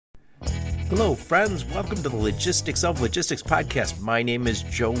Hello, friends. Welcome to the Logistics of Logistics podcast. My name is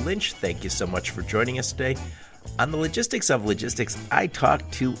Joe Lynch. Thank you so much for joining us today. On the Logistics of Logistics, I talk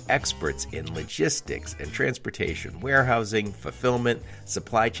to experts in logistics and transportation, warehousing, fulfillment,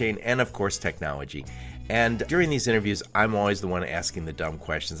 supply chain, and of course, technology. And during these interviews, I'm always the one asking the dumb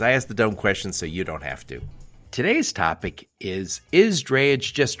questions. I ask the dumb questions so you don't have to. Today's topic is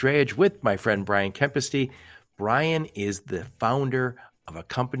Drayage just Drayage with my friend Brian Kempisty. Brian is the founder of a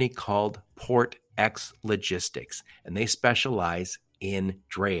company called PortX Logistics, and they specialize in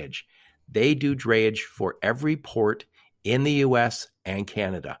drayage. They do drayage for every port in the U.S. and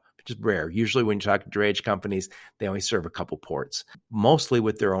Canada, which is rare. Usually when you talk to drayage companies, they only serve a couple ports, mostly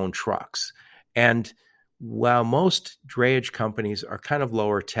with their own trucks. And while most drayage companies are kind of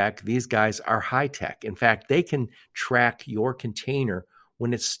lower tech, these guys are high tech. In fact, they can track your container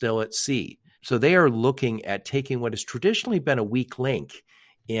when it's still at sea. So they are looking at taking what has traditionally been a weak link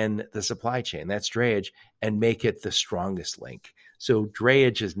in the supply chain, that's drayage, and make it the strongest link. So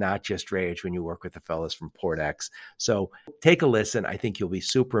drayage is not just drayage when you work with the fellas from PortX. So take a listen. I think you'll be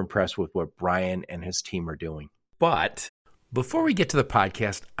super impressed with what Brian and his team are doing. But before we get to the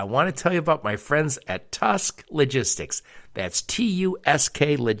podcast, I want to tell you about my friends at Tusk Logistics. That's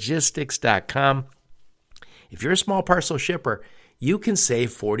TUSK Logistics.com. If you're a small parcel shipper, you can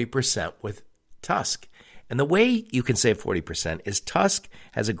save 40% with Tusk. And the way you can save 40% is Tusk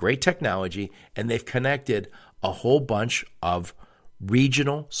has a great technology, and they've connected a whole bunch of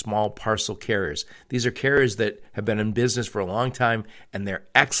regional small parcel carriers. These are carriers that have been in business for a long time, and they're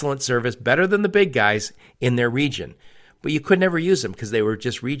excellent service, better than the big guys in their region. But you could never use them because they were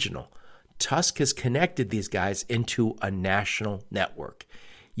just regional. Tusk has connected these guys into a national network.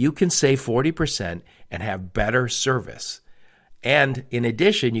 You can save 40% and have better service. And in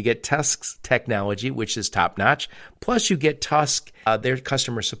addition, you get Tusk's technology, which is top-notch, plus you get Tusk, their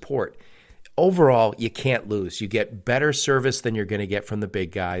customer support. Overall, you can't lose. You get better service than you're going to get from the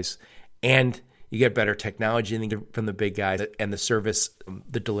big guys, and you get better technology from the big guys, and the service,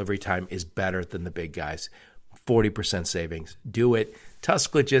 the delivery time is better than the big guys. 40% savings. Do it.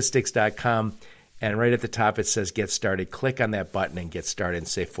 TuskLogistics.com, and right at the top it says Get Started. Click on that button and get started and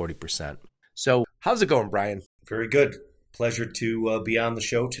save 40%. So how's it going, Brian? Very good. Pleasure to be on the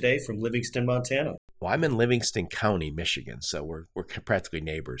show today from Livingston, Montana. Well, I'm in Livingston County, Michigan, so we're practically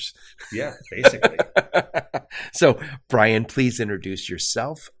neighbors. Yeah, basically. So, Brian, please introduce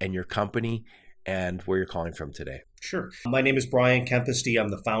yourself and your company and where you're calling from today. Sure. My name is Brian Kempisty. I'm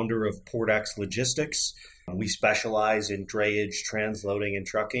the founder of PortX Logistics. We specialize in drayage, transloading, and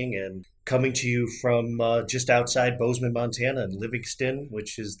trucking, and coming to you from just outside Bozeman, Montana, and Livingston,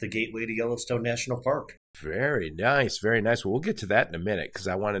 which is the gateway to Yellowstone National Park. Very nice. Very nice. Well, we'll get to that in a minute because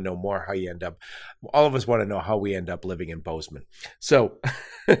I want to know more how you end up. All of us want to know how we end up living in Bozeman. So,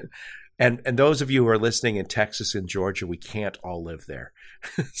 and those of you who are listening in Texas and Georgia, we can't all live there.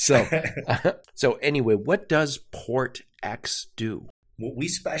 So anyway, what does PortX do? Well, we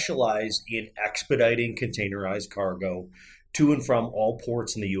specialize in expediting containerized cargo to and from all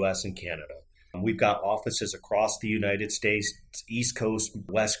ports in the U.S. and Canada. We've got offices across the United States, East Coast,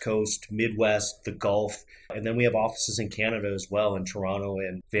 West Coast, Midwest, the Gulf, and then we have offices in Canada as well, in Toronto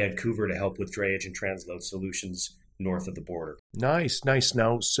and Vancouver, to help with drayage and transload solutions north of the border. Nice.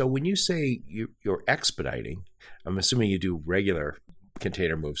 Now, so when you say you're expediting, I'm assuming you do regular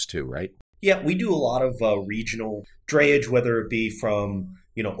container moves too, right? Yeah, we do a lot of regional drayage, whether it be from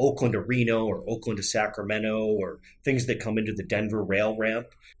Oakland to Reno or Oakland to Sacramento, or things that come into the Denver rail ramp.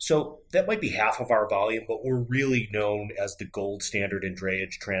 So that might be half of our volume, but we're really known as the gold standard in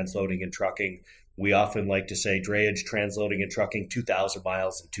drayage, transloading, and trucking. We often like to say drayage, transloading, and trucking 2,000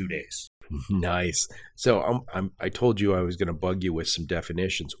 miles in 2 days. Nice. So I told you I was going to bug you with some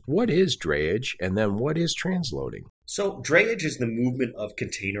definitions. What is drayage, and then what is transloading? So drayage is the movement of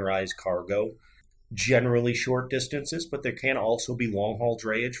containerized cargo, generally short distances, but there can also be long-haul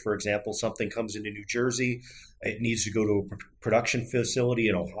drayage. For example, something comes into New Jersey, it needs to go to a production facility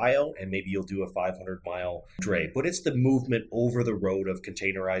in Ohio, and maybe you'll do a 500-mile dray. But it's the movement over the road of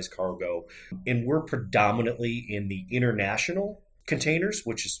containerized cargo, and we're predominantly in the international containers,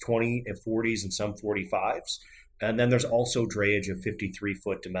 which is 20 and 40s and some 45s. And then there's also drayage of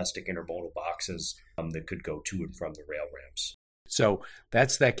 53-foot domestic intermodal boxes that could go to and from the rail ramps. So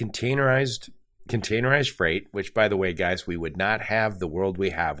that's that containerized freight, which, by the way, guys, we would not have the world we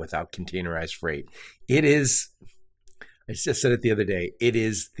have without containerized freight. It is, I just said it the other day, it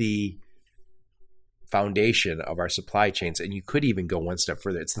is the foundation of our supply chains. And you could even go one step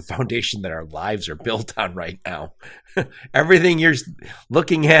further. It's the foundation that our lives are built on right now. Everything you're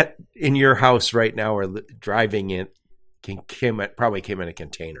looking at in your house right now or driving in probably came in a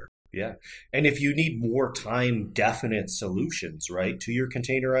container. Yeah. And if you need more time definite solutions, right, to your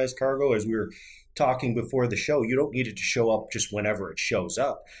containerized cargo, as we were talking before the show, you don't need it to show up just whenever it shows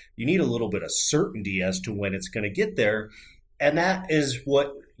up. You need a little bit of certainty as to when it's going to get there. And that is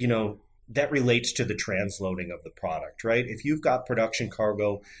what, that relates to the transloading of the product, right? If you've got production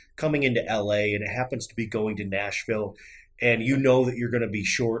cargo coming into LA and it happens to be going to Nashville and you know that you're going to be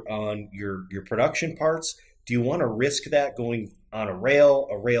short on your production parts, do you want to risk that going on a rail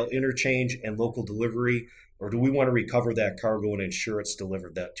interchange and local delivery? Or do we want to recover that cargo and ensure it's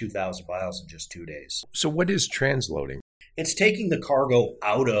delivered that 2,000 miles in just 2 days? So what is transloading? It's taking the cargo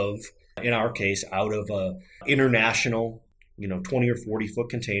out of, in our case, out of a international, 20 or 40 foot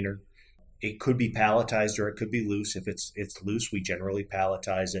container. It could be palletized or it could be loose. If it's loose, we generally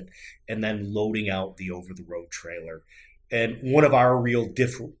palletize it and then loading out the over-the-road trailer. And one of our real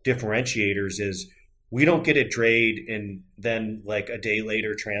differentiators is we don't get it drayed and then like a day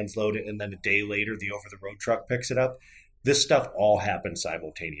later transload it and then a day later the over-the-road truck picks it up. This stuff all happens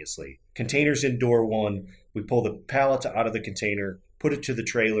simultaneously. Containers in door one, we pull the pallet out of the container, put it to the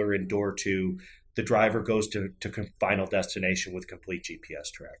trailer in door two. The driver goes to final destination with complete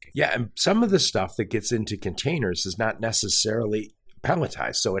GPS tracking. Yeah, and some of the stuff that gets into containers is not necessarily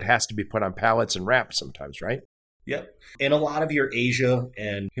palletized, so it has to be put on pallets and wrapped sometimes, right? Yep. And a lot of your Asia,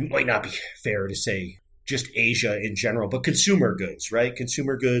 and it might not be fair to say just Asia in general, but consumer goods, right?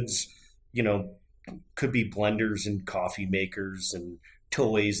 Consumer goods, could be blenders and coffee makers and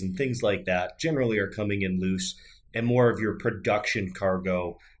toys and things like that, generally are coming in loose, and more of your production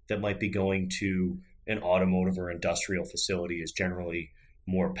cargo that might be going to an automotive or industrial facility is generally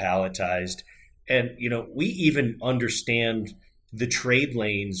more palletized. And, we even understand the trade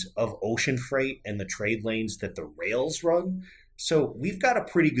lanes of ocean freight and the trade lanes that the rails run. So we've got a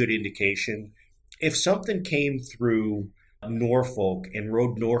pretty good indication. If something came through Norfolk and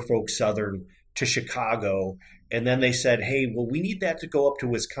rode Norfolk Southern to Chicago, and then they said, hey, well, we need that to go up to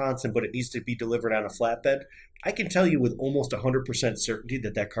Wisconsin, but it needs to be delivered on a flatbed, I can tell you with almost 100% certainty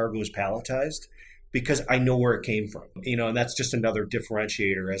that cargo is palletized because I know where it came from. And that's just another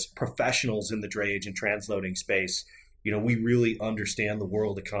differentiator. As professionals in the drayage and transloading space, we really understand the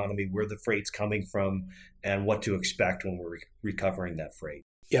world economy, where the freight's coming from, and what to expect when we're recovering that freight.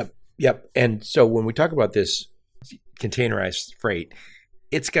 Yep. And so when we talk about this containerized freight,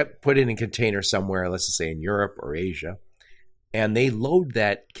 it's got put in a container somewhere, let's just say in Europe or Asia, and they load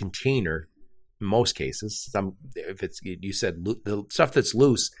that container. In most cases, you said the stuff that's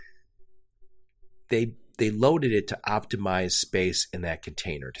loose, they loaded it to optimize space in that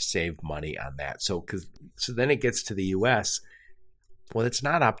container to save money on that. So then it gets to the U.S. Well, it's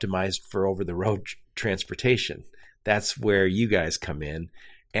not optimized for over-the-road transportation. That's where you guys come in.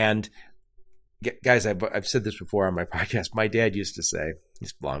 And guys, I've said this before on my podcast. My dad used to say,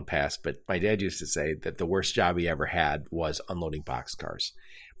 he's long past, but my dad used to say that the worst job he ever had was unloading boxcars.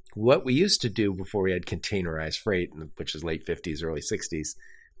 What we used to do before we had containerized freight, which is late 50s, early 60s,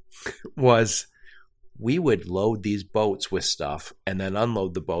 was we would load these boats with stuff and then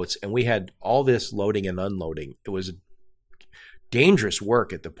unload the boats. And we had all this loading and unloading. It was dangerous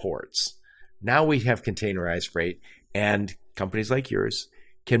work at the ports. Now we have containerized freight, and companies like yours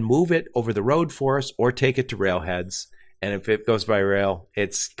can move it over the road for us or take it to railheads. And if it goes by rail,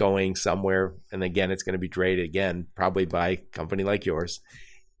 it's going somewhere. And again, it's going to be drayed again, probably by a company like yours.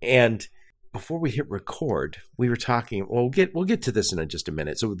 And before we hit record, we were talking, we'll get to this in just a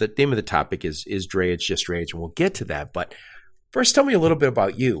minute. So the name of the topic is Drayage, just Drayage, and we'll get to that. But first, tell me a little bit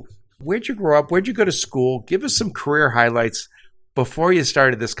about you. Where'd you grow up? Where'd you go to school? Give us some career highlights before you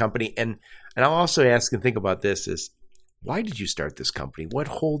started this company. And I'll also ask and think about this is, why did you start this company? What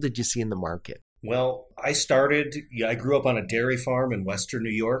hole did you see in the market? Well, I grew up on a dairy farm in Western New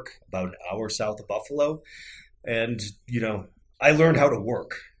York, about an hour south of Buffalo. And, I learned how to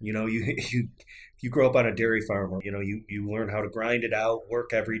work. You grow up on a dairy farm, you learn how to grind it out,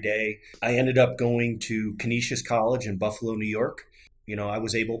 work every day. I ended up going to Canisius College in Buffalo, New York. I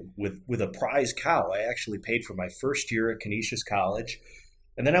was able, with a prize cow, I actually paid for my first year at Canisius College.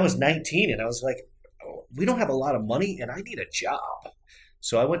 And then I was 19 and I was like, oh, we don't have a lot of money and I need a job.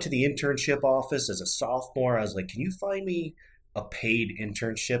 So I went to the internship office as a sophomore. I was like, can you find me a paid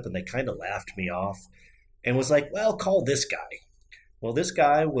internship? And they kind of laughed me off and was like, well, call this guy. Well, this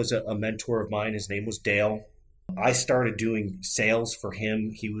guy was a mentor of mine. His name was Dale. I started doing sales for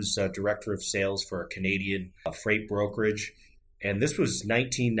him. He was director of sales for a Canadian freight brokerage. And this was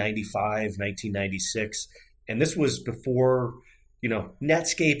 1995, 1996. And this was before,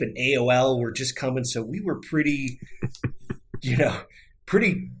 Netscape and AOL were just coming. So we were pretty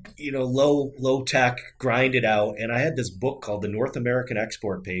pretty, low tech, grind it out. And I had this book called the North American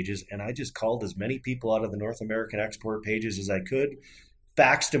Export Pages, and I just called as many people out of the North American Export Pages as I could,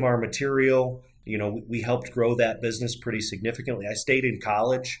 faxed them our material. We helped grow that business pretty significantly. I stayed in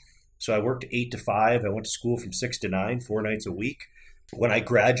college, so I worked 8 to 5. I went to school from 6 to 9, 4 nights a week. When I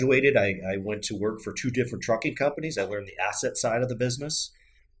graduated, I went to work for 2 different trucking companies. I learned the asset side of the business.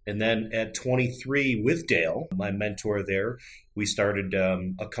 And then at 23 with Dale, my mentor there, we started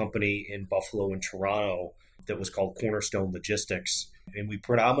a company in Buffalo and Toronto that was called Cornerstone Logistics. And we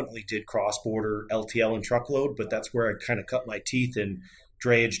predominantly did cross-border LTL and truckload, but that's where I kind of cut my teeth in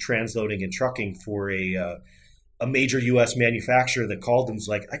drayage, transloading, and trucking for a major U.S. manufacturer that called and was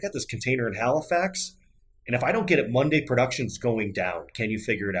like, I got this container in Halifax, and if I don't get it Monday, production's going down. Can you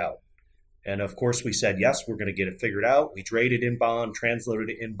figure it out? And of course, we said, yes, we're going to get it figured out. We drayed it in bond, transloaded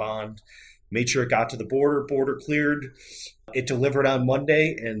it in bond, made sure it got to the border cleared. It delivered on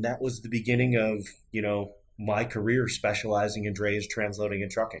Monday, and that was the beginning of, my career specializing in drayage, transloading,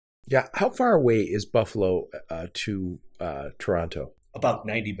 and trucking. Yeah. How far away is Buffalo to Toronto? About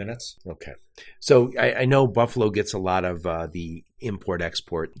 90 minutes. Okay. So I know Buffalo gets a lot of the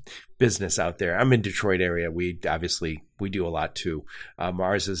import-export business out there. I'm in Detroit area. We do a lot too.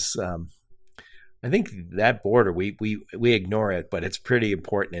 Ours is, I think that border, we ignore it, but it's pretty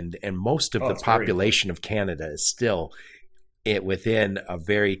important. And most of the population of Canada is still within a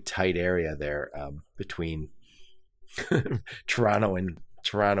very tight area there between Toronto and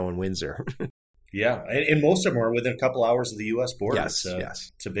Windsor. Yeah, and most of them are within a couple hours of the U.S. border. Yes,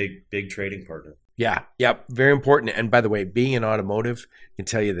 yes. It's a big trading partner. Yeah, very important. And by the way, being in automotive, I can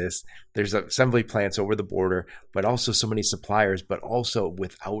tell you this, there's assembly plants over the border, but also so many suppliers, but also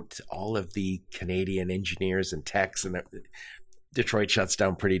without all of the Canadian engineers and techs, and Detroit shuts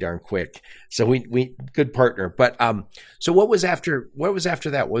down pretty darn quick. So we good partner. But so what was after that? What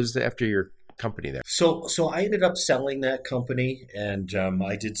was after your company there? So I ended up selling that company, and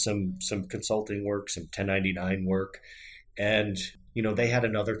I did some consulting work, some 1099 work, and they had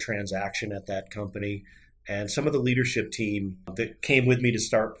another transaction at that company, and some of the leadership team that came with me to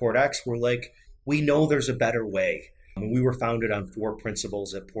start PortX were like, we know there's a better way. We were founded on 4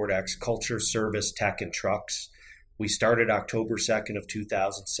 principles at PortX: culture, service, tech, and trucks. We started October 2nd of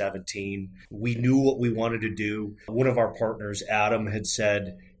 2017. We knew what we wanted to do. One of our partners, Adam, had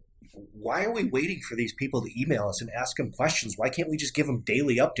said, why are we waiting for these people to email us and ask them questions? Why can't we just give them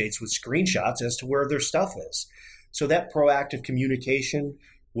daily updates with screenshots as to where their stuff is? So that proactive communication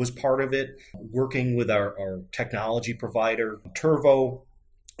was part of it, working with our technology provider, Turvo,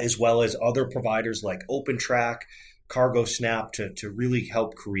 as well as other providers like OpenTrack, CargoSnap, to really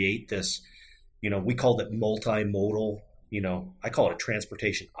help create this, we called it multimodal, I call it a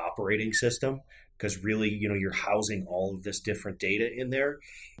transportation operating system, because really, you're housing all of this different data in there.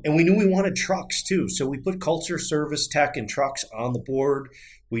 And we knew we wanted trucks too. So we put culture, service, tech, and trucks on the board.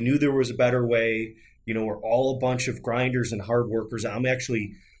 We knew there was a better way. We're all a bunch of grinders and hard workers. I'm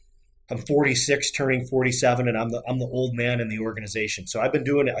 46, turning 47, and I'm the old man in the organization. So I've been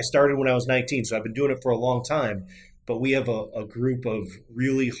doing it. I started when I was 19, so I've been doing it for a long time. But we have a group of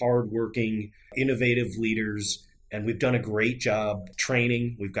really hardworking, innovative leaders, and we've done a great job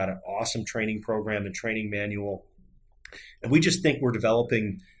training. We've got an awesome training program and training manual. And we just think we're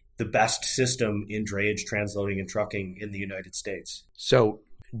developing the best system in drayage, transloading, and trucking in the United States. So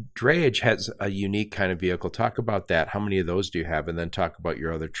Drayage has a unique kind of vehicle. Talk about that. How many of those do you have? And then talk about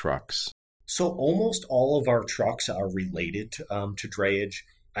your other trucks. So almost all of our trucks are related to drayage.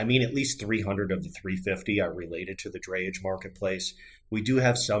 At least 300 of the 350 are related to the drayage marketplace. We do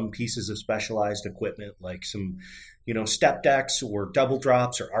have some pieces of specialized equipment, like some, step decks or double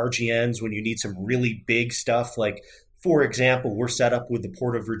drops or RGNs when you need some really big stuff. Like, for example, we're set up with the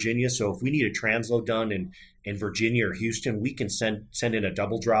Port of Virginia. So if we need a transload done in Virginia or Houston, we can send in a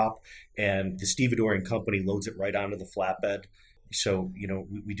double drop, and the stevedore company loads it right onto the flatbed. So,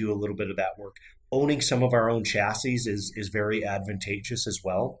 we do a little bit of that work. Owning some of our own chassis is very advantageous as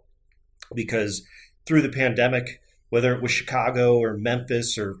well, because through the pandemic, whether it was Chicago or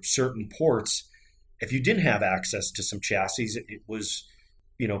Memphis or certain ports, if you didn't have access to some chassis, it was,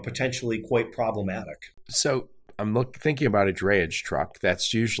 potentially quite problematic. So I'm thinking about a drayage truck.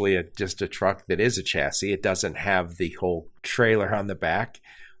 That's usually just a truck that is a chassis. It doesn't have the whole trailer on the back.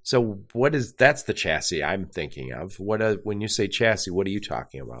 So that's the chassis I'm thinking of. When you say chassis, what are you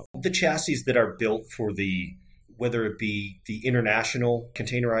talking about? The chassis that are built for whether it be the international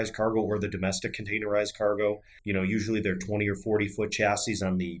containerized cargo or the domestic containerized cargo, usually they're 20 or 40 foot chassis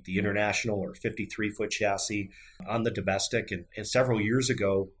on the international, or 53 foot chassis on the domestic. And several years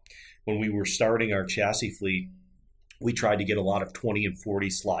ago, when we were starting our chassis fleet, We tried to get a lot of 20 and 40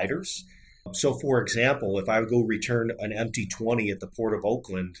 sliders. So, for example, if I would go return an empty 20 at the Port of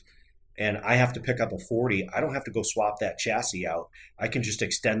Oakland and I have to pick up a 40, I don't have to go swap that chassis out. I can just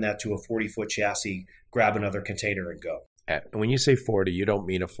extend that to a 40-foot chassis, grab another container, and go. When you say 40, you don't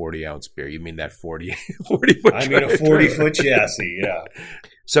mean a 40-ounce beer. You mean that 40-foot I mean a 40-foot chassis, yeah.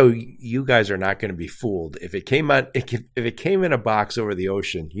 So you guys are not going to be fooled. If it came in a box over the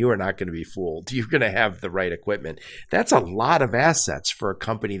ocean, you are not going to be fooled. You're going to have the right equipment. That's a lot of assets for a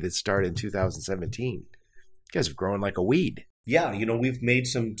company that started in 2017. You guys have grown like a weed. Yeah, we've made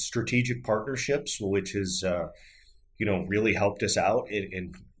some strategic partnerships, which has, really helped us out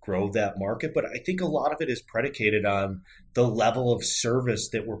and grow that market. But I think a lot of it is predicated on the level of service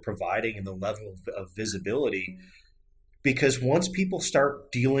that we're providing and the level of visibility. Because once people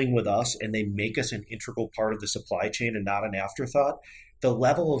start dealing with us and they make us an integral part of the supply chain and not an afterthought, the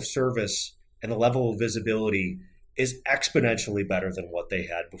level of service and the level of visibility is exponentially better than what they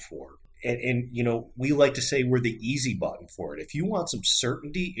had before. And we like to say we're the easy button for it. If you want some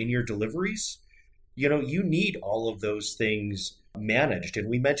certainty in your deliveries, you need all of those things managed. And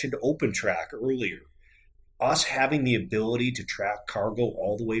we mentioned OpenTrack earlier. Us having the ability to track cargo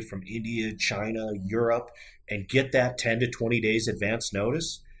all the way from India, China, Europe, and get that 10 to 20 days advance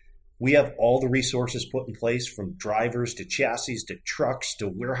notice, we have all the resources put in place, from drivers to chassis to trucks to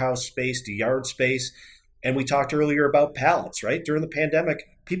warehouse space to yard space. And we talked earlier about pallets, right? During the pandemic,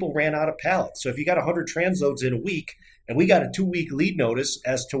 people ran out of pallets. So if you got 100 transloads in a week and we got a 2-week lead notice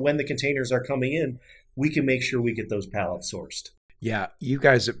as to when the containers are coming in, we can make sure we get those pallets sourced. Yeah, you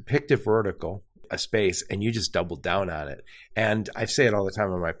guys picked a vertical, a space, and you just doubled down on it. And I say it all the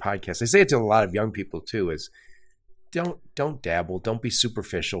time on my podcast. I say it to a lot of young people too, is don't dabble, don't be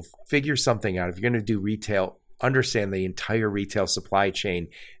superficial, figure something out. If you're going to do retail, understand the entire retail supply chain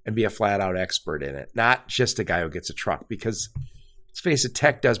and be a flat out expert in it, not just a guy who gets a truck. Because let's face it,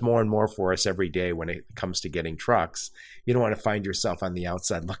 tech does more and more for us every day when it comes to getting trucks. You don't want to find yourself on the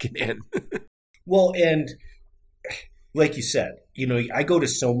outside looking in. Well, and like you said, I go to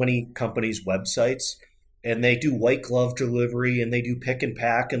so many companies' websites and they do white glove delivery and they do pick and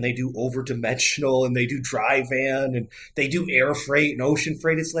pack and they do over dimensional and they do dry van and they do air freight and ocean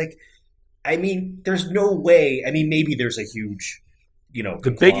freight. It's like, there's no way. Maybe there's a huge,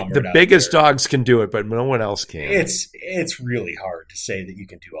 the biggest dogs can do it, but no one else can. It's really hard to say that you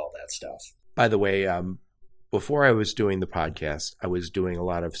can do all that stuff. By the way, before I was doing the podcast, I was doing a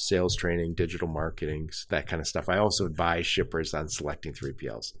lot of sales training, digital marketing, that kind of stuff. I also advise shippers on selecting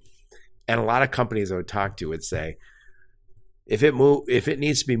 3PLs. And a lot of companies I would talk to would say, if it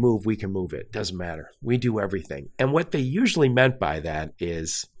needs to be moved, we can move it. Doesn't matter. We do everything. And what they usually meant by that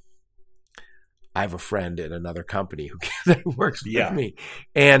is, I have a friend at another company that works with me.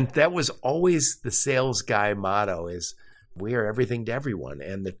 And that was always the sales guy motto, is we are everything to everyone.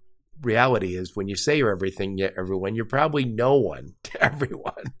 And the reality is, when you say you're everything to everyone, you're probably no one to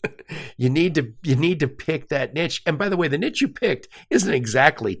everyone. You need to pick that niche. And by the way, the niche you picked isn't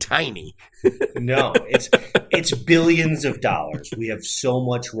exactly tiny. No, it's billions of dollars. We have so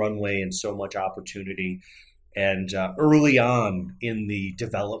much runway and so much opportunity. And early on in the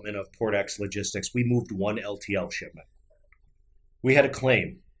development of PortX Logistics, we moved one LTL shipment. We had a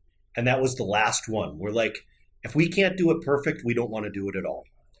claim, and that was the last one. We're like, if we can't do it perfect, we don't want to do it at all.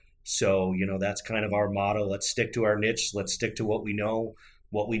 So, that's kind of our motto. Let's stick to our niche. Let's stick to what we know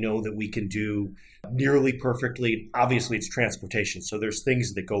that we can do nearly perfectly. Obviously, it's transportation, so there's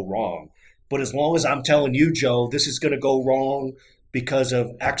things that go wrong. But as long as I'm telling you, Joe, this is going to go wrong because of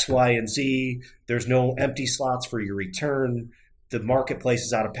X, Y, and Z, there's no empty slots for your return, the marketplace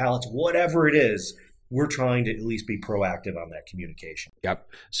is out of pallets, whatever it is, we're trying to at least be proactive on that communication. Yep.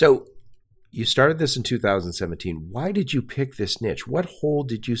 So you started this in 2017. Why did you pick this niche? What hole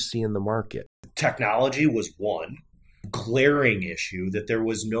did you see in the market? Technology was one glaring issue, that there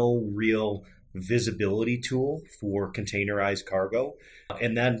was no real visibility tool for containerized cargo.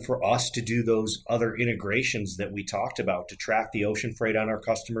 And then for us to do those other integrations that we talked about, to track the ocean freight on our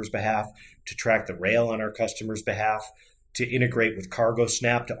customers' behalf, to track the rail on our customers' behalf, to integrate with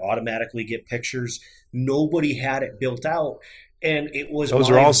CargoSnap to automatically get pictures. Nobody had it built out. And it was those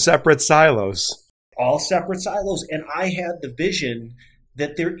are all separate silos. All separate silos. And I had the vision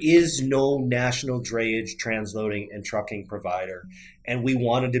that there is no national drayage, transloading, and trucking provider. And we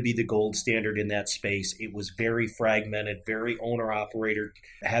wanted to be the gold standard in that space. It was very fragmented, very owner-operator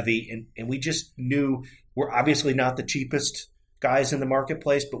heavy. And we just knew we're obviously not the cheapest guys in the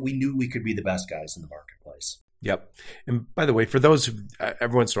marketplace, but we knew we could be the best guys in the marketplace. Yep. And by the way, for those,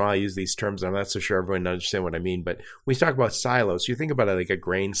 every once in a while I use these terms, and I'm not so sure everyone understands what I mean, but when you talk about silos, you think about it like a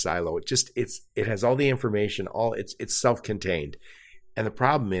grain silo. It has all the information, it's self-contained. And the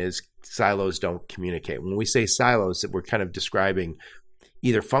problem is silos don't communicate. When we say silos, we're kind of describing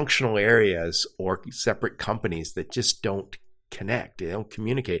either functional areas or separate companies that just don't connect. They don't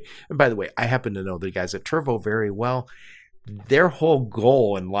communicate. And by the way, I happen to know the guys at Turvo very well. Their whole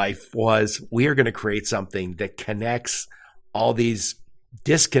goal in life was, we are going to create something that connects all these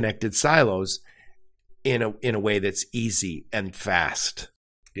disconnected silos in a way that's easy and fast.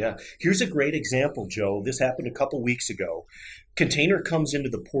 Yeah. Here's a great example, Joe. This happened a couple weeks ago. Container comes into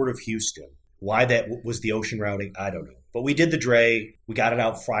the port of Houston. Why that was the ocean routing, I don't know. But we did the dray. We got it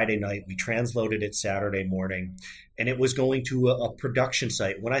out Friday night. We transloaded it Saturday morning. And it was going to a production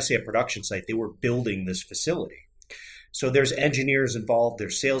site. When I say a production site, they were building this facility. So there's engineers involved,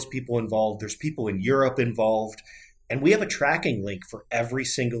 there's salespeople involved, there's people in Europe involved, and we have a tracking link for every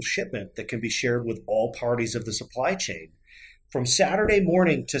single shipment that can be shared with all parties of the supply chain. From Saturday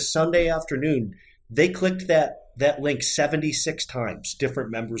morning to Sunday afternoon, they clicked that link 76 times,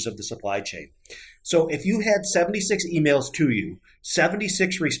 different members of the supply chain. So if you had 76 emails to you,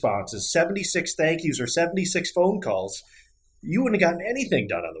 76 responses, 76 thank yous, or 76 phone calls, you wouldn't have gotten anything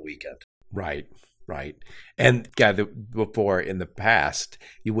done on the weekend. Right. Right. And before in the past,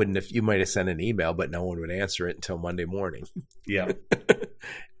 you might have sent an email, but no one would answer it until Monday morning. Yeah.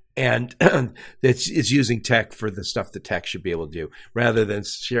 And it's using tech for the stuff that tech should be able to do rather than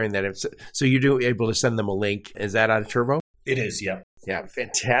sharing that. So you're able to send them a link. Is that out of Turvo? It is. Yeah. Yeah.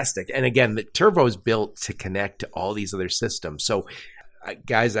 Fantastic. And again, the Turvo is built to connect to all these other systems. So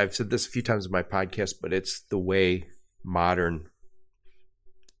guys, I've said this a few times in my podcast, but it's the way modern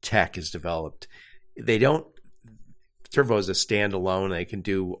tech is developed. Turvo is a standalone. They can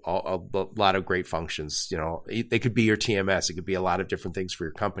do a lot of great functions. They could be your TMS. It could be a lot of different things for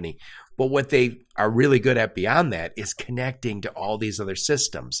your company. But what they are really good at beyond that is connecting to all these other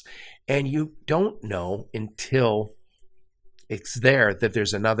systems. And you don't know until it's there that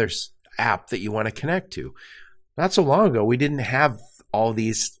there's another app that you want to connect to. Not so long ago, we didn't have all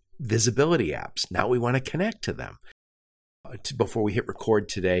these visibility apps. Now we want to connect to them. Before we hit record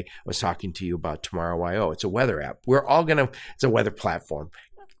today, I was talking to you about Tomorrow.io. It's a weather app. It's a weather platform.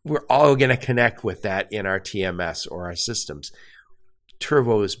 We're all going to connect with that in our TMS or our systems.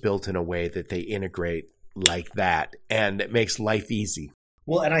 Turvo is built in a way that they integrate like that, and it makes life easy.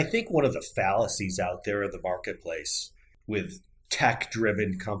 Well, and I think one of the fallacies out there in the marketplace with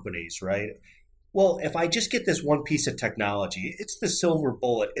tech-driven companies, right? Well, if I just get this one piece of technology, it's the silver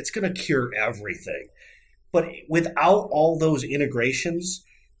bullet. It's going to cure everything. But without all those integrations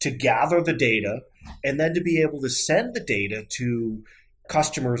to gather the data and then to be able to send the data to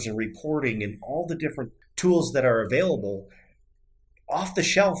customers and reporting and all the different tools that are available off the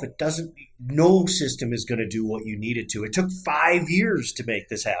shelf, no system is going to do what you need it to. It took 5 years to make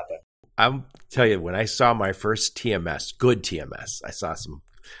this happen. I'll tell you, when I saw my first TMS, good TMS, I saw some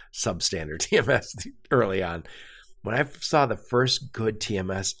substandard TMS early on. When I saw the first good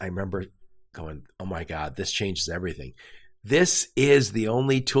TMS, I remember going, oh my God, this changes everything. This is the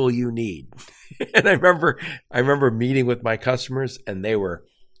only tool you need. And I remember meeting with my customers, and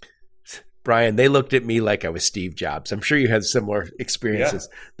Brian, they looked at me like I was Steve Jobs. I'm sure you had similar experiences.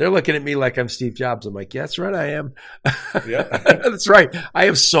 Yeah. They're looking at me like I'm Steve Jobs. I'm like, yeah, that's right, I am. Yeah. That's right. I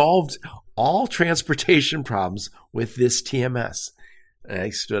have solved all transportation problems with this TMS. And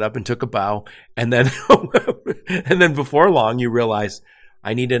I stood up and took a bow. And then, before long, you realize,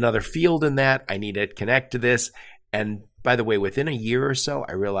 I need another field in that. I need to connect to this. And by the way, within a year or so,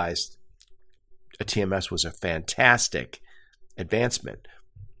 I realized a TMS was a fantastic advancement,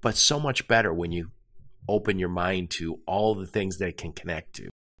 but so much better when you open your mind to all the things that it can connect to.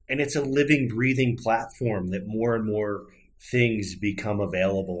 And it's a living, breathing platform that more and more things become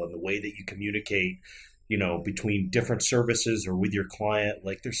available, and the way that you communicate, between different services or with your client.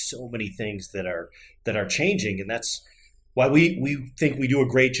 Like, there's so many things that are changing, and that's why we think we do a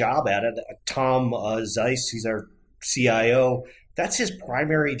great job at it. Tom Zeiss, he's our CIO. That's his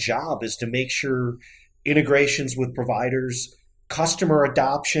primary job, is to make sure integrations with providers, customer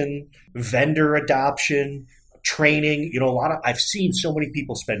adoption, vendor adoption, training. I've seen so many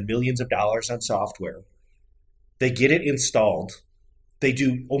people spend millions of dollars on software. They get it installed. They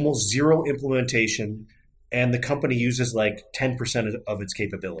do almost zero implementation, and the company uses like 10% of its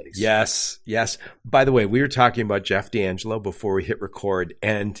capabilities. Yes. By the way, we were talking about Jeff D'Angelo before we hit record,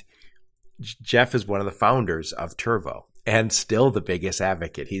 and Jeff is one of the founders of Turvo and still the biggest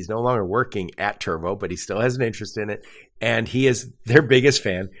advocate. He's no longer working at Turvo, but he still has an interest in it, and he is their biggest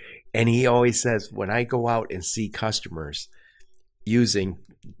fan. And he always says, when I go out and see customers using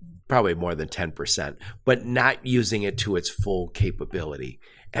probably more than 10%, but not using it to its full capability.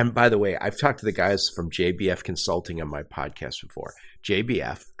 And by the way, I've talked to the guys from JBF Consulting on my podcast before.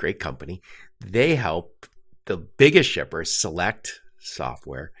 JBF, great company. They help the biggest shippers select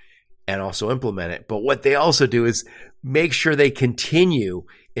software and also implement it. But what they also do is make sure they continue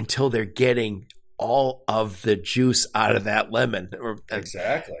until they're getting all of the juice out of that lemon.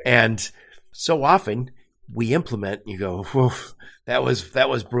 Exactly. And so often we implement, you go, that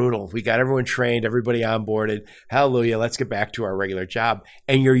was brutal. We got everyone trained, everybody onboarded. Hallelujah. Let's get back to our regular job.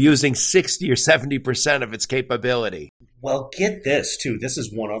 And you're using 60 or 70% of its capability. Well, get this too. This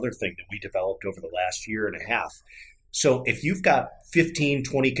is one other thing that we developed over the last year and a half. So if you've got 15,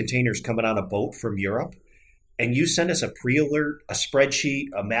 20 containers coming on a boat from Europe and you send us a pre-alert, a spreadsheet,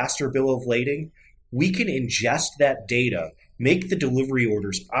 a master bill of lading, we can ingest that data, make the delivery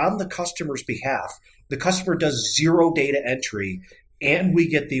orders on the customer's behalf. The customer does zero data entry, and we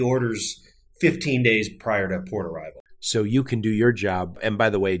get the orders 15 days prior to port arrival. So you can do your job. And by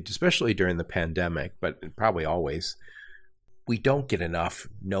the way, especially during the pandemic, but probably always, we don't get enough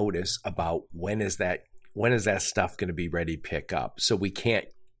notice about when is that stuff going to be ready to pick up. So we can't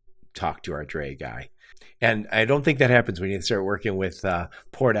talk to our dray guy. And I don't think that happens when you start working with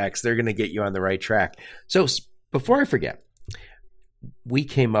PortX. They're going to get you on the right track. So before I forget, we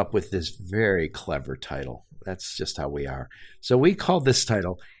came up with this very clever title. That's just how we are. So we called this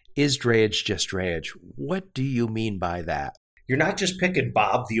title, Is Drayage Just Drayage? What do you mean by that? You're not just picking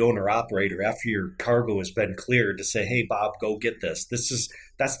Bob, the owner-operator, after your cargo has been cleared to say, hey, Bob, go get this.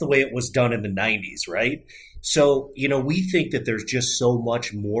 That's the way it was done in the 90s, right? So, we think that there's just so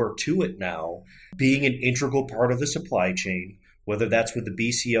much more to it now, being an integral part of the supply chain, whether that's with the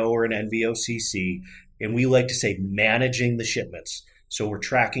BCO or an NVOCC, and we like to say managing the shipments. So we're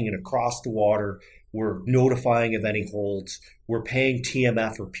tracking it across the water, we're notifying of any holds, we're paying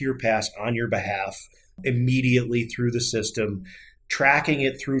TMF or Peer Pass on your behalf immediately through the system, tracking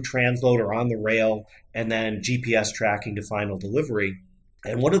it through transload or on the rail, and then GPS tracking to final delivery.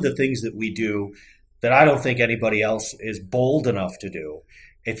 And one of the things that we do that I don't think anybody else is bold enough to do,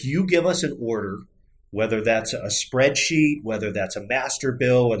 if you give us an order, whether that's a spreadsheet, whether that's a master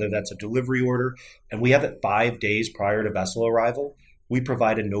bill, whether that's a delivery order, and we have it 5 days prior to vessel arrival, we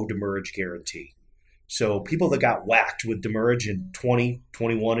provide a no demurrage guarantee. So people that got whacked with demurrage in 20,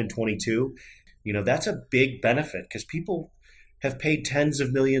 21, and 22, that's a big benefit because people have paid tens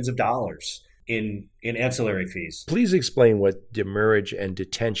of millions of dollars in ancillary fees. Please explain what demurrage and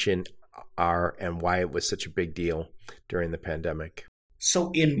detention are and why it was such a big deal during the pandemic.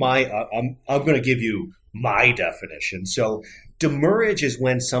 So I'm going to give you my definition. So demurrage is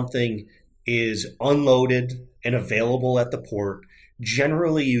when something is unloaded and available at the port.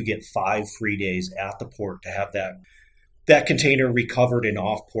 Generally, you get 5 free days at the port to have that container recovered in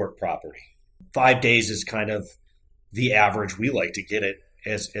off-port property. 5 days is kind of the average. We like to get it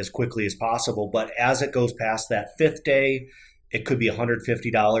as quickly as possible. But as it goes past that 5th day, it could be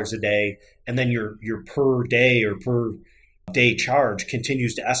 $150 a day. And then your per day or per day charge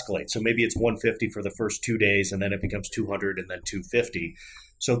continues to escalate. So maybe it's $150 for the first 2 days, and then it becomes $200 and then $250.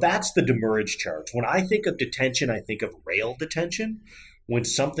 So that's the demurrage charge. When I think of detention, I think of rail detention. When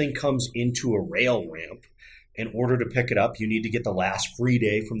something comes into a rail ramp, in order to pick it up, you need to get the last free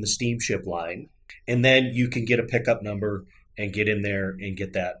day from the steamship line. And then you can get a pickup number and get in there and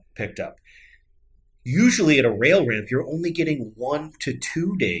get that picked up. Usually at a rail ramp, you're only getting 1 to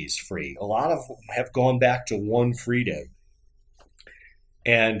 2 days free. A lot of them have gone back to 1 free day.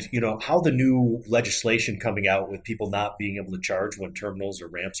 And, how the new legislation coming out with people not being able to charge when terminals or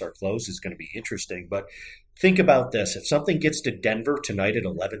ramps are closed is going to be interesting. But think about this. If something gets to Denver tonight at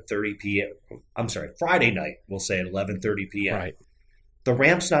 11:30 p.m., Friday night, we'll say at 11:30 p.m. Right. The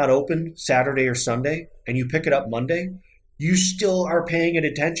ramp's not open Saturday or Sunday, and you pick it up Monday, you still are paying a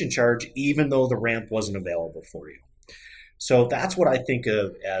detention charge even though the ramp wasn't available for you. So that's what I think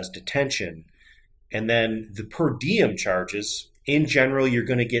of as detention. And then the per diem charges, in general, you're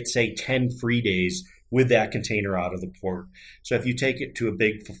going to get, say, 10 free days with that container out of the port. So if you take it to a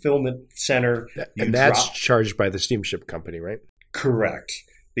big fulfillment center. And that's charged by the steamship company, right? Correct,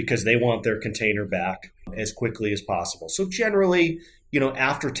 because they want their container back as quickly as possible. So generally,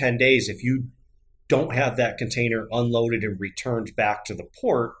 after 10 days, if you don't have that container unloaded and returned back to the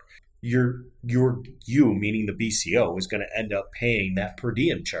port, you, meaning the BCO, is going to end up paying that per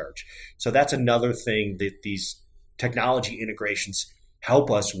diem charge. So that's another thing that these technology integrations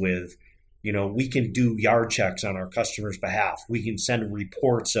help us with. We can do yard checks on our customers' behalf. We can send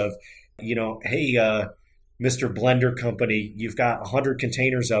reports of, hey, Mr. Blender Company, you've got 100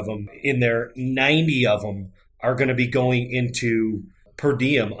 containers of them in there. 90 of them are going to be going into per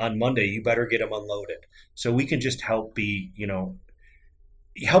diem on Monday. You better get them unloaded. So we can just help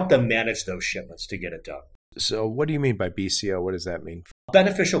help them manage those shipments to get it done. So what do you mean by BCO? What does that mean?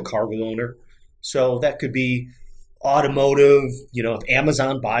 Beneficial cargo owner. So that could be automotive, if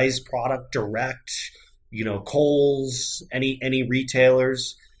Amazon buys product direct, Kohl's, any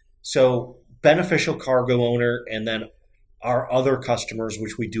retailers. So beneficial cargo owner, and then our other customers,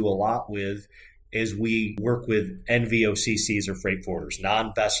 which we do a lot with, is we work with NVOCCs or freight forwarders,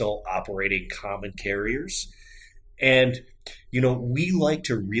 non-vessel operating common carriers. And, we like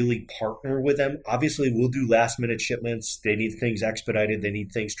to really partner with them. Obviously, we'll do last minute shipments. They need things expedited. They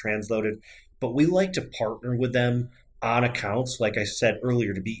need things transloaded. But we like to partner with them on accounts, like I said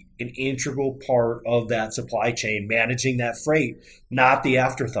earlier, to be an integral part of that supply chain, managing that freight, not the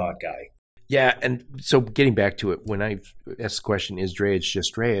afterthought guy. Yeah, and so getting back to it, when I asked the question, is drayage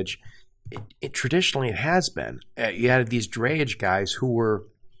just drayage? Traditionally, it has been. You had these drayage guys who were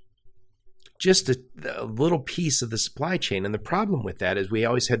just a little piece of the supply chain. And the problem with that is we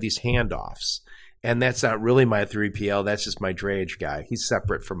always had these handoffs. And that's not really my 3PL. That's just my drayage guy. He's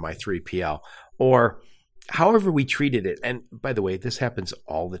separate from my 3PL. Or however we treated it. And by the way, this happens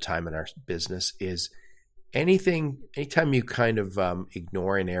all the time in our business, is anytime you kind of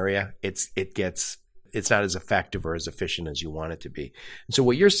ignore an area, it's not as effective or as efficient as you want it to be. And so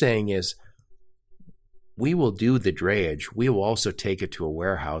what you're saying is, we will do the drayage. We will also take it to a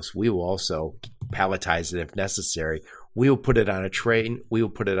warehouse. We will also palletize it if necessary. We will put it on a train. We will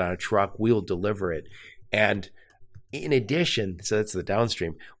put it on a truck. We will deliver it. And in addition, so that's the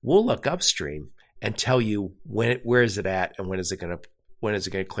downstream, we'll look upstream and tell you where is it at and when is it going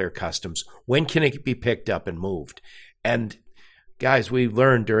to clear customs? When can it be picked up and moved? And guys, we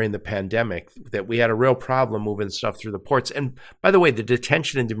learned during the pandemic that we had a real problem moving stuff through the ports. And by the way, the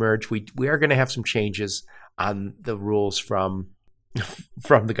detention and demurrage, we are going to have some changes on the rules from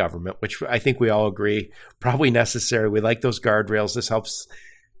the government, which I think we all agree probably necessary. We like those guardrails.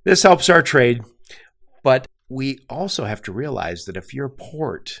 This helps our trade. But we also have to realize that if you're a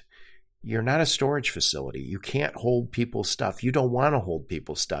port, you're not a storage facility. You can't hold people's stuff. You don't want to hold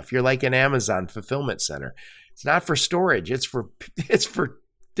people's stuff. You're like an Amazon fulfillment center. It's not for storage. It's for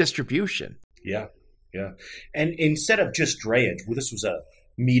distribution. Yeah. And instead of just drayage, this was a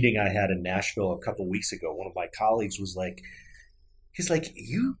meeting I had in Nashville a couple of weeks ago. One of my colleagues was like,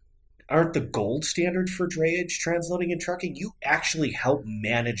 you aren't the gold standard for drayage, transloading, and trucking. You actually help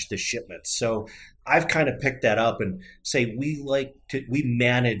manage the shipments. So I've kind of picked that up and say we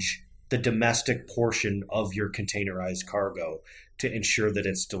manage the domestic portion of your containerized cargo to ensure that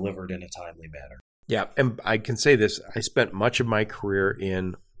it's delivered in a timely manner. Yeah, and I can say this. I spent much of my career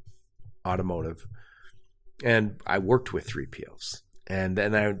in automotive, and I worked with 3PLs. And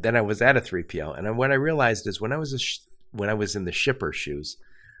then I was at a 3PL. And what I realized is when I was in the shipper shoes,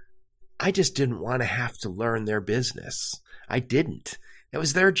 I just didn't want to have to learn their business. I didn't. It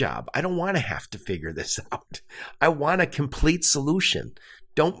was their job. I don't want to have to figure this out. I want a complete solution.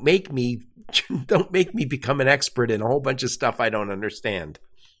 Don't make me become an expert in a whole bunch of stuff I don't understand.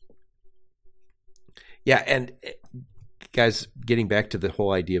 Yeah, and guys, getting back to the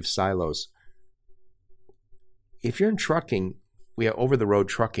whole idea of silos, if you're in trucking, over-the-road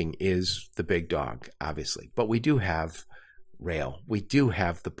trucking is the big dog, obviously. But we do have rail. We do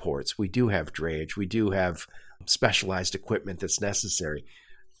have the ports. We do have drayage. We do have specialized equipment that's necessary.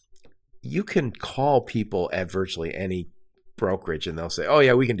 You can call people at virtually any brokerage and they'll say, oh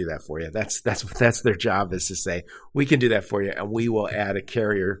yeah, we can do that for you. That's their job, is to say, we can do that for you, and we will add a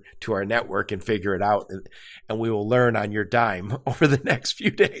carrier to our network and figure it out, and we will learn on your dime over the next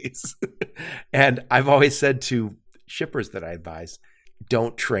few days. And I've always said to shippers that I advise,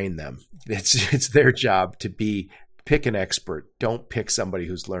 don't train them. It's their job to pick an expert. Don't pick somebody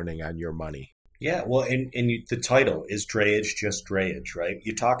who's learning on your money. Yeah, well, and the title is Drayage, just drayage, right?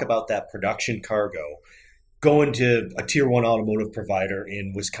 You talk about that production cargo going to a tier 1 automotive provider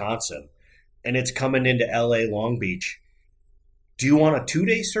in Wisconsin, and it's coming into LA Long Beach. Do you want a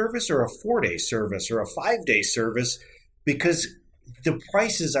 2-day service or a 4-day service or a 5-day service? Because the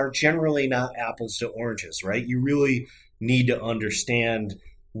prices are generally not apples to oranges, right? You really need to understand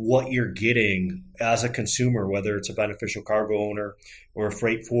what you're getting as a consumer, whether it's a beneficial cargo owner or a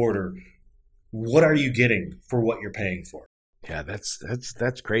freight forwarder. What are you getting for what you're paying for? Yeah,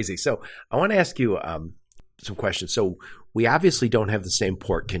 that's crazy. So I want to ask you some questions. So we obviously don't have the same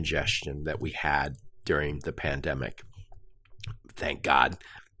port congestion that we had during the pandemic. Thank God.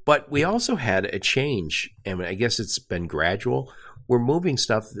 But we also had a change, and I guess it's been gradual. We're moving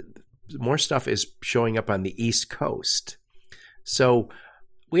stuff more stuff is showing up on the East Coast. So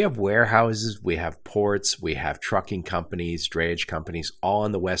we have warehouses, we have ports, we have trucking companies, drayage companies, all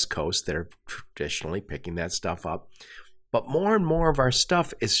on the West Coast that are traditionally picking that stuff up. But more and more of our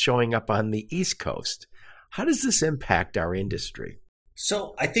stuff is showing up on the East Coast. How does this impact our industry?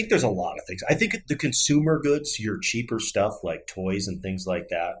 So I think there's a lot of things. I think the consumer goods, your cheaper stuff like toys and things like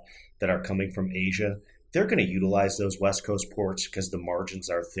that are coming from Asia, they're going to utilize those West Coast ports because the margins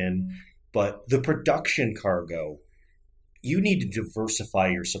are thin. But the production cargo, you need to diversify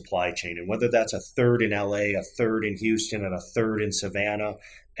your supply chain. And whether that's a third in LA, a third in Houston, and a third in Savannah,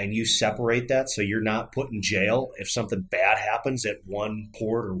 and you separate that so you're not put in jail if something bad happens at one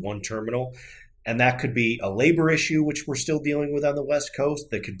port or one terminal. And that could be a labor issue, which we're still dealing with on the West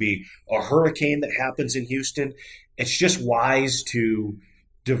Coast. That could be a hurricane that happens in Houston. It's just wise to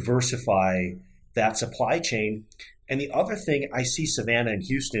diversify that supply chain. And the other thing, I see Savannah and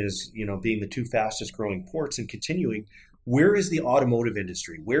Houston as, being the two fastest growing ports and continuing. Where is the automotive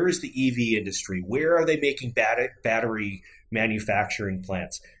industry? Where is the EV industry? Where are they making battery manufacturing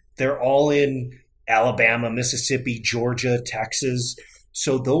plants? They're all in Alabama, Mississippi, Georgia, Texas.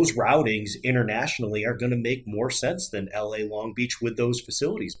 So those routings internationally are going to make more sense than LA, Long Beach with those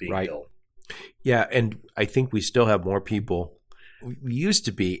facilities being built. Yeah, and I think we still have more people. We used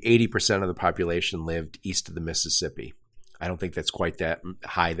to be 80% of the population lived east of the Mississippi. I don't think that's quite that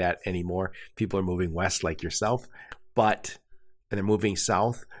high anymore. People are moving west like yourself, and they're moving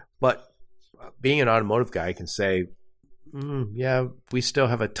south. But being an automotive guy, I can say, yeah, we still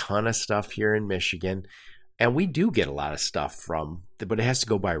have a ton of stuff here in Michigan. And we do get a lot of stuff but it has to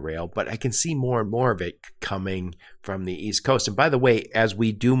go by rail. But I can see more and more of it coming from the East Coast. And by the way, as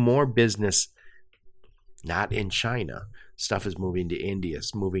we do more business, not in China, stuff is moving to India,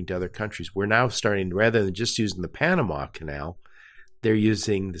 it's moving to other countries. We're now starting, rather than just using the Panama Canal, they're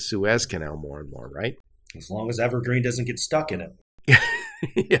using the Suez Canal more and more, right? As long as Evergreen doesn't get stuck in it.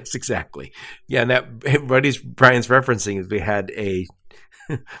 Yes, exactly. Yeah, and that what Brian's referencing is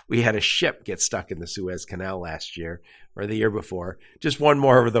we had a ship get stuck in the Suez Canal last year or the year before. Just one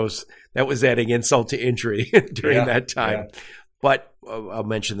more of those. That was adding insult to injury during that time. Yeah. But I'll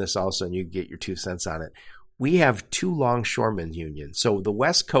mention this also, and you get your 2 cents on it. We have 2 longshoremen's unions. So the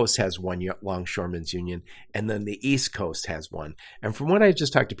West Coast has one longshoremen's union, and then the East Coast has one. And from what I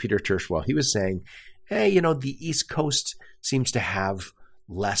just talked to Peter Tershwell, he was saying, hey, the East Coast seems to have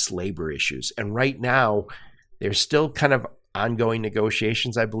less labor issues. And right now, there's still kind of ongoing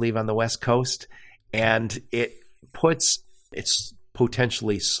negotiations, I believe, on the West Coast, and it's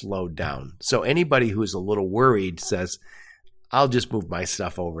potentially slowed down. So anybody who's a little worried says, I'll just move my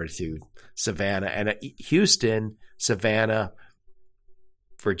stuff over to Savannah. And Houston, Savannah,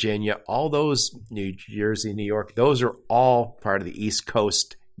 Virginia, all those, New Jersey, New York, those are all part of the East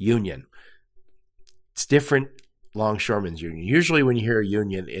Coast Union. It's different longshoremen's union. Usually when you hear a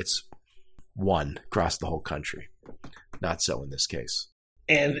union, it's one across the whole country. Not so in this case.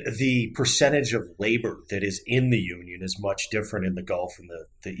 And the percentage of labor that is in the union is much different in the Gulf and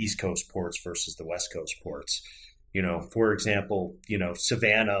the East Coast ports versus the West Coast ports. For example,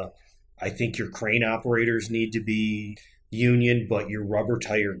 Savannah, I think your crane operators need to be union, but your rubber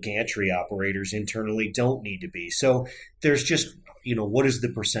tire gantry operators internally don't need to be. So there's just, what is the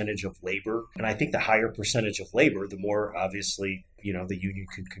percentage of labor? And I think the higher percentage of labor, the more obviously, the union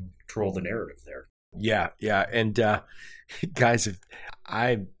can control the narrative there. Yeah. And guys,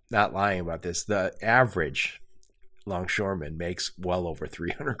 I'm not lying about this. The average longshoreman makes well over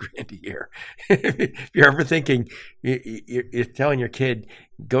 $300,000 a year. If you're ever thinking, you're telling your kid,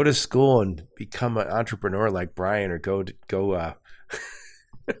 go to school and become an entrepreneur like Brian, or go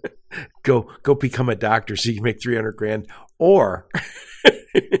become a doctor so you can make $300,000, or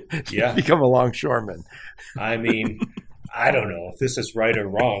become a longshoreman. I mean, I don't know if this is right or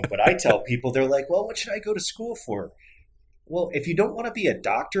wrong, but I tell people, they're like, well, what should I go to school for? Well, if you don't want to be a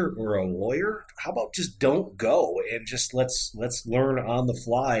doctor or a lawyer, how about just don't go and just let's learn on the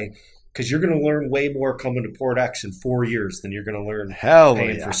fly, because you're going to learn way more coming to Port X in 4 years than you're going to learn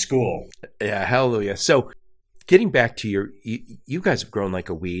paying for school. Yeah, hallelujah. So getting back to you guys have grown like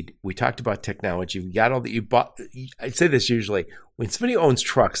a weed. We talked about technology. We got all that you bought. I say this usually. When somebody owns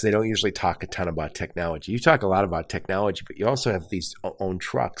trucks, they don't usually talk a ton about technology. You talk a lot about technology, but you also have these own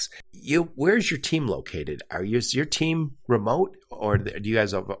trucks. Where's your team located? Is your team remote, or do you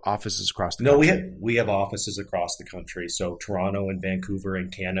guys have offices across the country? No, we have offices across the country. So Toronto and Vancouver in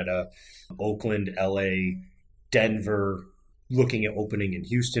Canada, Oakland, LA, Denver, looking at opening in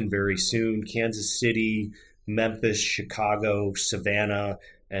Houston very soon, Kansas City, Memphis, Chicago, Savannah,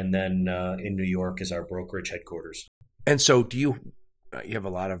 and then in New York is our brokerage headquarters. And so do you have a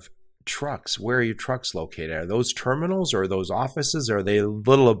lot of trucks, where are your trucks located? Are those terminals or are those offices? Or are they a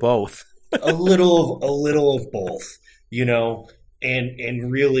little of both? A little of both,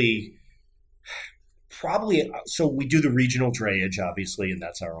 and really probably. So we do the regional drayage, obviously, and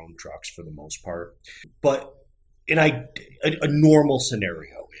that's our own trucks for the most part. But a normal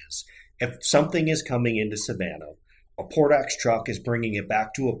scenario is if something is coming into Savannah, a PortX truck is bringing it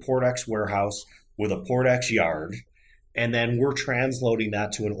back to a PortX warehouse with a PortX yard, and then we're transloading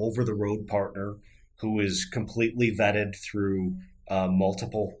that to an over-the-road partner who is completely vetted through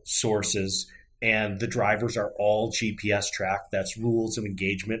multiple sources, and the drivers are all GPS tracked. That's rules of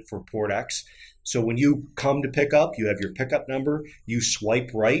engagement for PortX. So when you come to pick up, you have your pickup number, you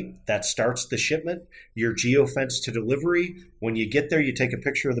swipe right, that starts the shipment, your geofence to delivery. When you get there, you take a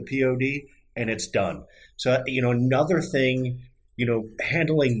picture of the POD, and it's done. So, another thing,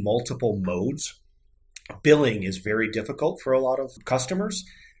 handling multiple modes, billing is very difficult for a lot of customers.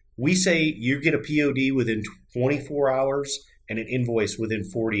 We say you get a POD within 24 hours and an invoice within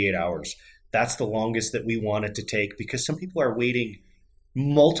 48 hours. That's the longest that we want it to take because some people are waiting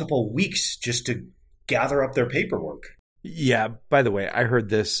multiple weeks just to gather up their paperwork. Yeah. By the way, I heard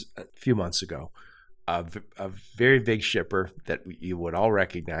this a few months ago. A very big shipper that you would all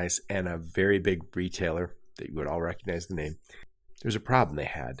recognize and a very big retailer that you would all recognize the name. There's a problem they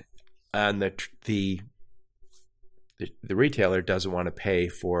had. And the retailer doesn't want to pay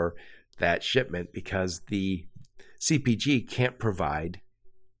for that shipment because the CPG can't provide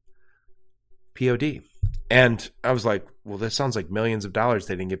POD. And I was like, well, this sounds like millions of dollars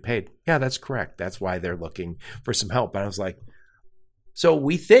they didn't get paid. Yeah, that's correct. That's why they're looking for some help. And I was like, so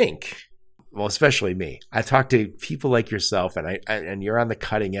we think, well, especially me, I talk to people like yourself and you're on the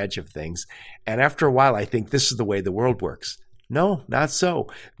cutting edge of things. And after a while, I think this is the way the world works. No, not so.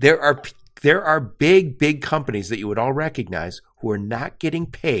 There are big companies that you would all recognize who are not getting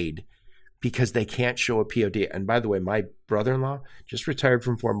paid because they can't show a POD. And by the way, my brother-in-law just retired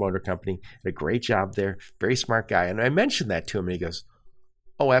from Ford Motor Company, had a great job there, very smart guy. And I mentioned that to him and he goes,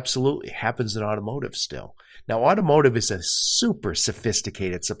 oh, absolutely. It happens in automotive still. Now, automotive is a super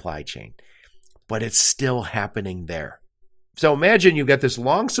sophisticated supply chain, but it's still happening there. So imagine you've got this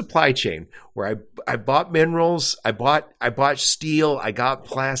long supply chain where I bought minerals, I bought steel, I got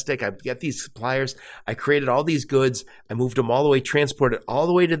plastic, I get these suppliers, I created all these goods, I moved them all the way, transported all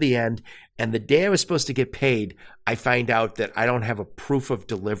the way to the end, and the day I was supposed to get paid, I find out that I don't have a proof of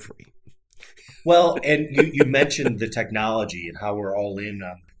delivery. Well, and you mentioned the technology and how we're all in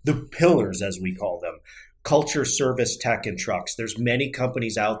the pillars, as we call them. Culture, service, tech, and trucks. There's many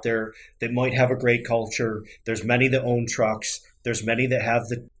companies out there that might have a great culture. There's many that own trucks. There's many that have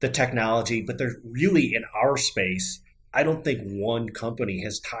the technology, but they're really in our space. I don't think one company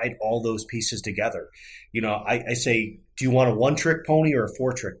has tied all those pieces together. I say, do you want a one-trick pony or a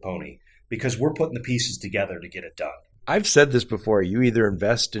four-trick pony? Because we're putting the pieces together to get it done. I've said this before. You either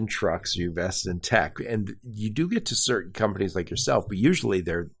invest in trucks or you invest in tech. And you do get to certain companies like yourself, but usually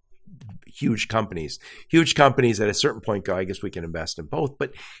they're huge companies at a certain point go, I guess we can invest in both.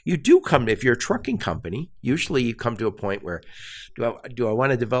 But you do come, if you're a trucking company, usually you come to a point where do I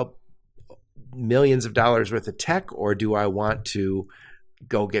want to develop millions of dollars worth of tech or do I want to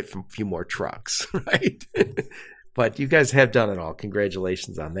go get a few more trucks, right? But you guys have done it all.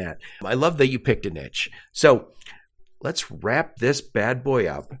 Congratulations on that. I love that you picked a niche. So let's wrap this bad boy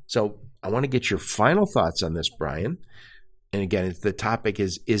up. So I want to get your final thoughts on this, Brian. And again, the topic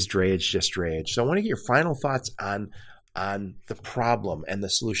is drayage just drayage? So I want to get your final thoughts on the problem and the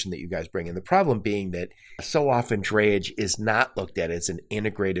solution that you guys bring in. The problem being that so often drayage is not looked at as an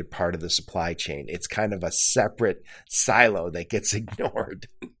integrated part of the supply chain. It's kind of a separate silo that gets ignored.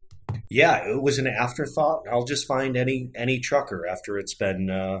 Yeah, it was an afterthought. I'll just find any trucker after it's been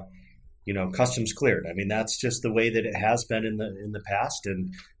customs cleared. I mean, that's just the way that it has been in the past,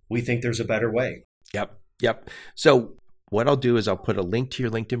 and we think there's a better way. Yep. So what I'll do is I'll put a link to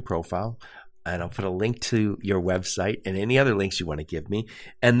your LinkedIn profile and I'll put a link to your website and any other links you want to give me.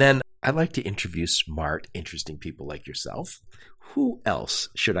 And then I'd like to interview smart, interesting people like yourself. Who else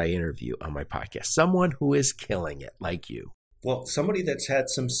should I interview on my podcast? Someone who is killing it like you. Well, somebody that's had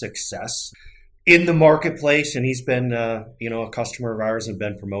some success in the marketplace, and he's been a customer of ours and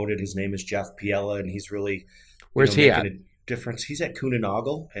been promoted. His name is Jeff Piella, and he's really Where's he making at? a difference. He's at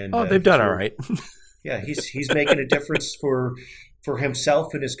Coonanagle. And they've done all right. Yeah, he's making a difference for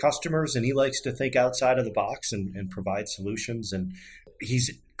himself and his customers, and he likes to think outside of the box and provide solutions. And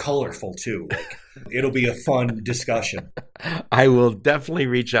he's colorful too. It'll be a fun discussion. I will definitely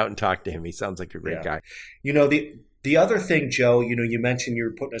reach out and talk to him. He sounds like a great guy. The other thing, Joe, you mentioned you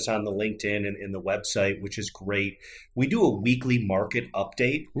were putting us on the LinkedIn and in the website, which is great. We do a weekly market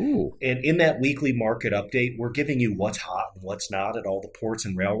update. Ooh. And in that weekly market update, we're giving you what's hot and what's not at all the ports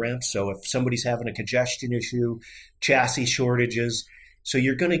and rail ramps. So if somebody's having a congestion issue, chassis shortages, so